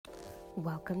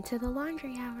Welcome to the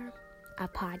Laundry Hour, a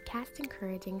podcast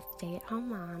encouraging stay-at-home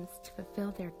moms to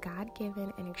fulfill their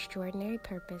God-given and extraordinary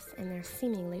purpose in their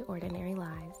seemingly ordinary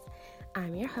lives.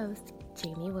 I'm your host,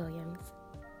 Jamie Williams.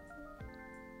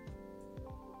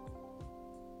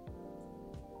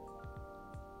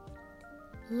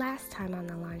 Last time on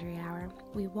the Laundry Hour,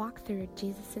 we walked through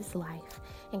Jesus' life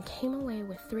and came away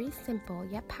with 3 simple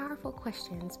yet powerful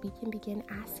questions we can begin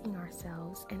asking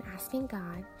ourselves and asking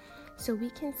God so we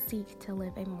can seek to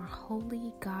live a more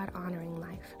holy, God-honoring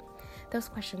life. Those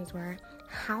questions were,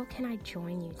 how can I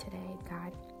join you today,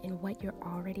 God, in what you're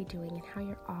already doing and how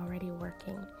you're already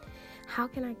working? How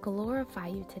can I glorify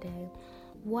you today?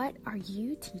 What are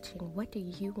you teaching? What do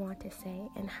you want to say?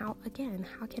 And how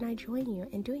can I join you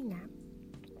in doing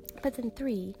that? But then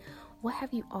 3, what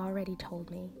have you already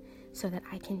told me so that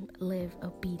I can live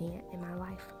obedient in my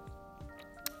life?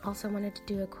 Also wanted to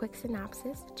do a quick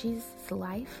synopsis. Jesus'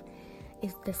 life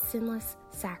is the sinless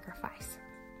sacrifice.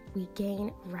 We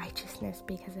gain righteousness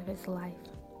because of his life.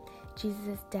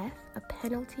 Jesus' death, a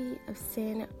penalty of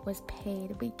sin, was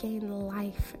paid. We gain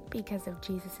life because of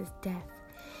Jesus' death.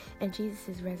 And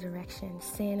Jesus' resurrection,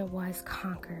 sin was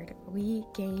conquered. We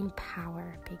gain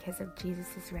power because of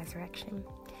Jesus' resurrection.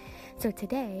 So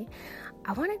today,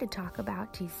 I wanted to talk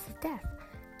about Jesus' death.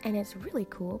 And it's really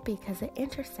cool because it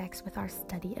intersects with our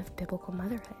study of biblical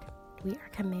motherhood. We are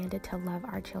commanded to love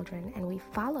our children, and we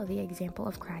follow the example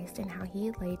of Christ and how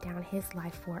he laid down his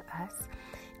life for us.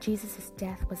 Jesus'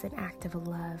 death was an act of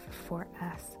love for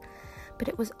us, but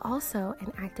it was also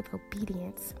an act of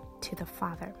obedience to the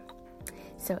Father.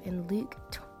 So in Luke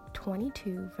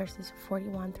 22, verses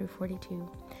 41 through 42,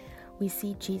 we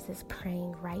see Jesus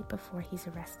praying right before he's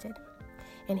arrested,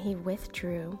 and he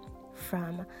withdrew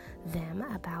from them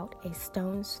about a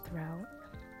stone's throw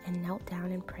and knelt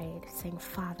down and prayed, saying,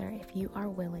 Father, if you are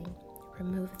willing,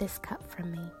 remove this cup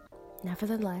from me.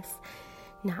 Nevertheless,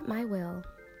 not my will,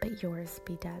 but yours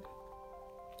be done.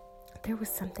 There was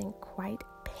something quite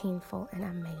painful and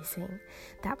amazing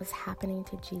that was happening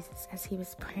to Jesus as he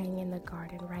was praying in the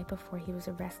garden right before he was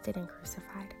arrested and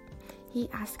crucified. He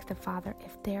asked the Father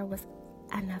if there was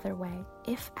another way,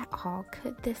 if at all,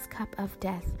 could this cup of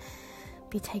death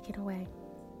be taken away?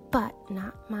 But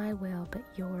not my will, but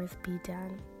yours be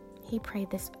done. He prayed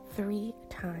this 3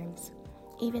 times.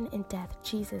 Even in death,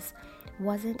 Jesus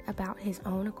wasn't about his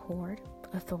own accord,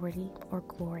 authority, or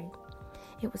glory.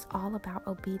 It was all about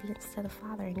obedience to the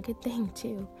Father, and good thing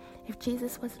too. If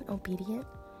Jesus wasn't obedient,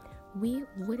 we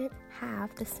wouldn't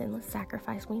have the sinless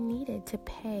sacrifice we needed to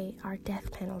pay our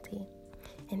death penalty.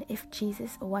 And if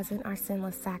Jesus wasn't our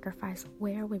sinless sacrifice,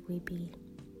 where would we be?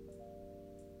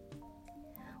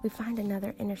 We find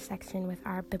another intersection with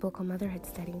our biblical motherhood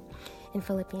study in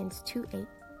Philippians 2:8.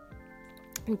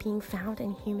 And being found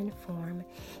in human form,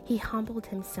 he humbled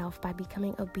himself by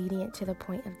becoming obedient to the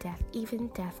point of death, even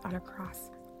death on a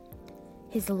cross.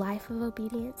 His life of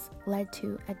obedience led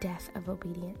to a death of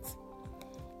obedience.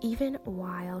 Even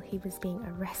while he was being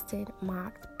arrested,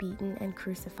 mocked, beaten, and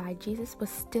crucified, Jesus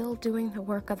was still doing the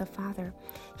work of the Father.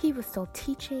 He was still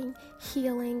teaching,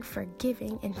 healing,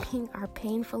 forgiving, and being our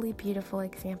painfully beautiful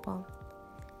example.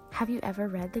 Have you ever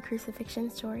read the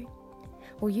crucifixion story?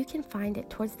 Well, you can find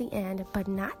it towards the end, but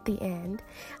not the end,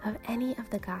 of any of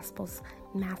the Gospels,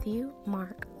 Matthew,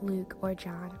 Mark, Luke, or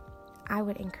John. I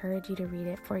would encourage you to read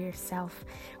it for yourself.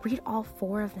 Read all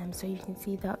 4 of them so you can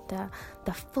see the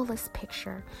fullest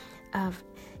picture of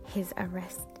his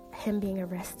arrest, him being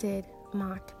arrested,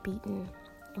 mocked, beaten,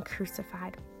 and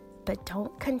crucified. But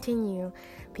don't continue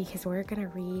because we're going to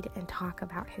read and talk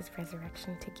about his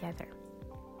resurrection together.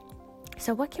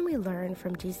 So what can we learn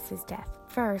from Jesus' death?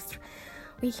 First,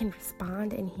 we can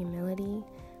respond in humility,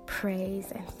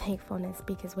 praise, and thankfulness,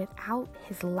 because without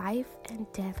his life and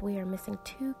death, we are missing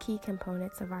 2 key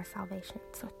components of our salvation.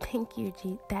 So thank you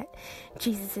that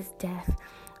Jesus' death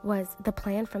was the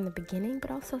plan from the beginning,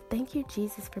 but also thank you,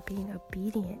 Jesus, for being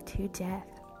obedient to death.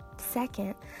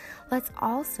 Second, let's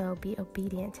also be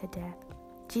obedient to death.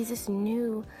 Jesus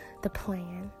knew the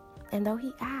plan, and though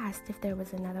he asked if there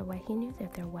was another way, he knew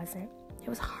that there wasn't. It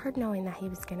was hard knowing that he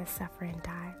was going to suffer and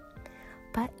die.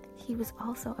 But he was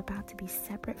also about to be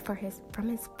separate from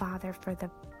his Father for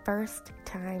the first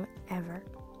time ever.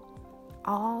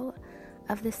 All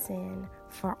of the sin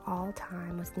for all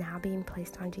time was now being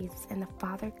placed on Jesus, and the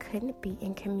Father couldn't be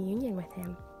in communion with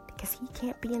him because he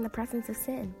can't be in the presence of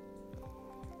sin.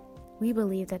 We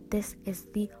believe that this is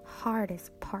the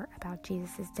hardest part about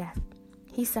Jesus' death.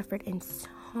 He suffered in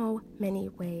so many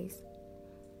ways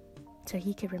so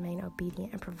he could remain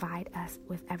obedient and provide us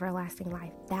with everlasting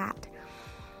life. That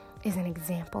is an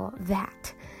example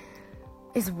that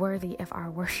is worthy of our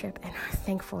worship and our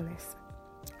thankfulness.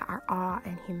 our awe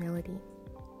and humility.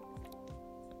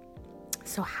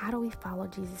 So how do we follow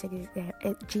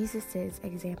Jesus's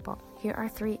example? Here are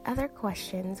 3 other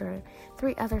questions, or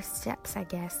 3 other steps, I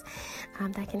guess,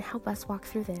 that can help us walk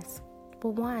through this.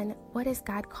 Well, 1, what is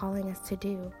God calling us to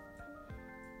do?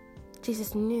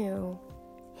 Jesus knew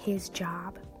his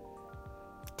job.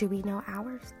 Do we know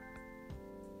ours?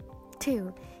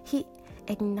 2, he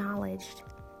acknowledged,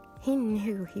 he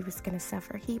knew he was going to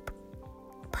suffer. He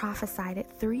prophesied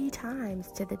it 3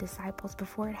 times to the disciples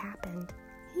before it happened.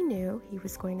 He knew he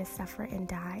was going to suffer and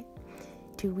die.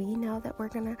 Do we know that we're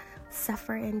going to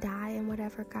suffer and die in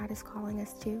whatever God is calling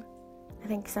us to? I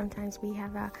think sometimes we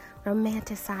have a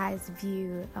romanticized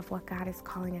view of what God is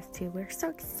calling us to. We're so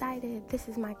excited. This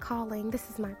is my calling. This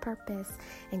is my purpose.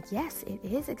 And yes, it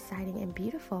is exciting and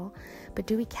beautiful, but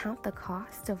do we count the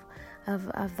cost of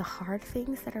the hard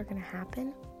things that are going to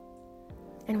happen?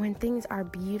 And when things are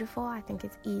beautiful, I think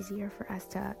it's easier for us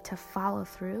to follow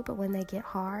through. But when they get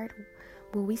hard,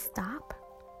 will we stop?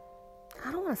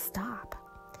 I don't want to stop.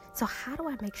 So how do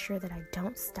I make sure that I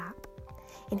don't stop?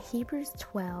 In Hebrews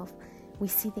 12, we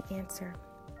see the answer.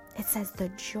 It says, the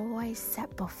joy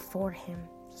set before him,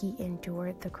 he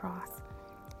endured the cross.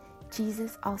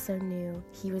 Jesus also knew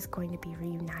he was going to be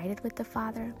reunited with the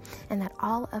Father, and that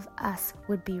all of us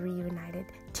would be reunited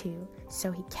too.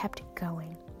 So he kept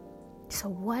going. So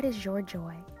what is your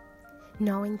joy?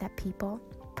 Knowing that people,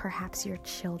 perhaps your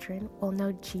children, will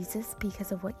know Jesus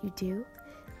because of what you do?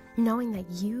 Knowing that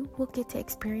you will get to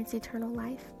experience eternal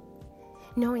life?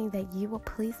 Knowing that you will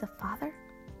please the Father?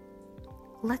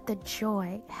 Let the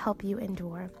joy help you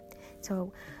endure.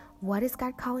 So what is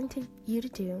God calling you to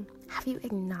do? Have you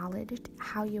acknowledged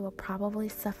how you will probably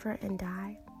suffer and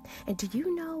die? And do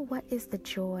you know what is the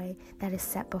joy that is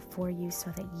set before you so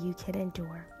that you can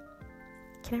endure?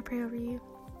 Can I pray over you?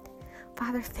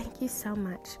 Father, thank you so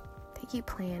much that you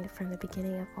planned from the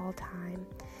beginning of all time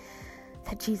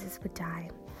that Jesus would die.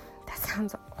 That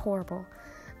sounds horrible.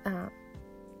 But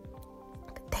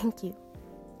thank you.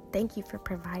 Thank you for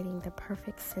providing the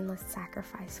perfect sinless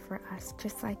sacrifice for us,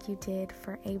 just like you did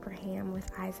for Abraham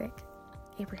with Isaac.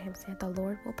 Abraham said, the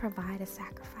Lord will provide a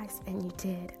sacrifice, and you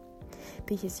did,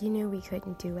 because you knew we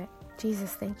couldn't do it.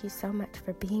 Jesus, thank you so much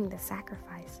for being the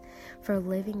sacrifice, for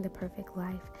living the perfect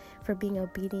life, for being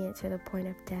obedient to the point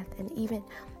of death, and even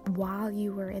while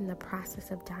you were in the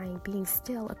process of dying, being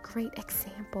still a great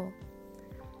example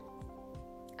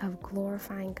of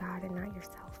glorifying God and not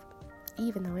yourself,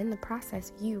 even though in the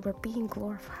process you were being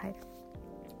glorified.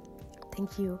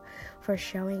 Thank you for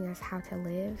showing us how to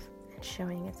live and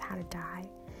showing us how to die.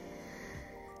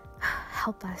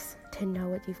 Help us to know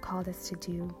what you've called us to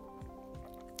do.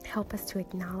 Help us to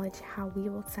acknowledge how we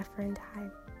will suffer and die,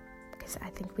 because I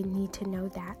think we need to know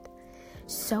that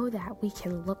so that we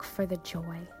can look for the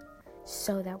joy,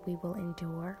 so that we will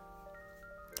endure.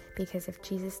 Because if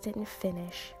Jesus didn't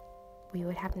finish, we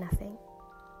would have nothing.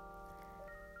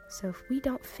 So if we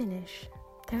don't finish,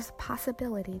 there's a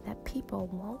possibility that people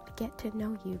won't get to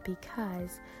know you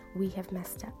because we have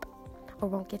messed up, or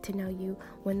won't get to know you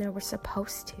when they were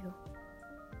supposed to.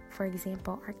 For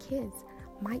example, our kids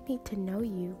might need to know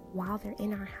you while they're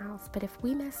in our house, but if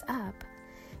we mess up,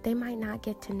 they might not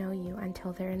get to know you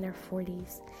until they're in their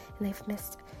 40s, and they've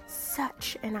missed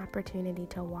such an opportunity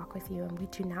to walk with you, and we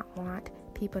do not want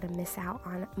people to miss out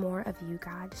on more of you,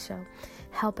 God. So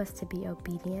help us to be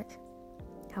obedient.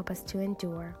 Help us to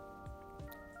endure.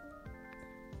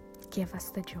 Give us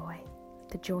the joy.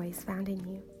 The joy is found in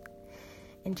you.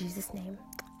 In Jesus' name,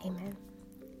 amen.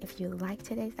 If you liked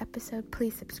today's episode,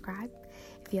 please subscribe.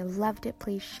 If you loved it,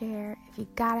 please share. If you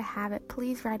gotta have it,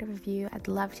 please write a review. I'd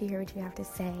love to hear what you have to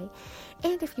say.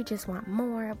 And if you just want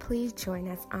more, please join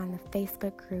us on the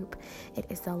Facebook group. It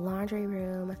is the Laundry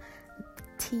Room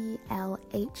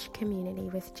TLH community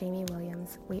with Jamie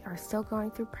Williams. We are still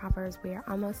going through Proverbs. We are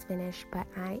almost finished, but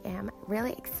I am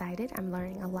really excited. I'm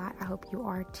learning a lot. I hope you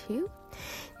are too.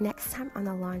 Next time on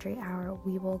the Laundry Hour,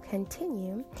 we will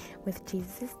continue with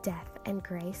Jesus' death and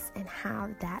grace and how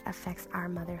that affects our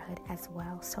motherhood as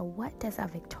well. So what does a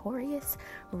victorious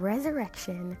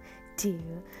resurrection do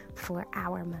for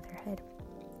our motherhood?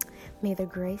 May the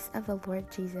grace of the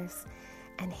Lord Jesus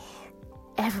and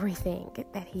everything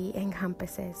that he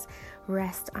encompasses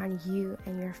rest on you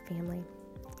and your family.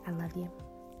 I love you.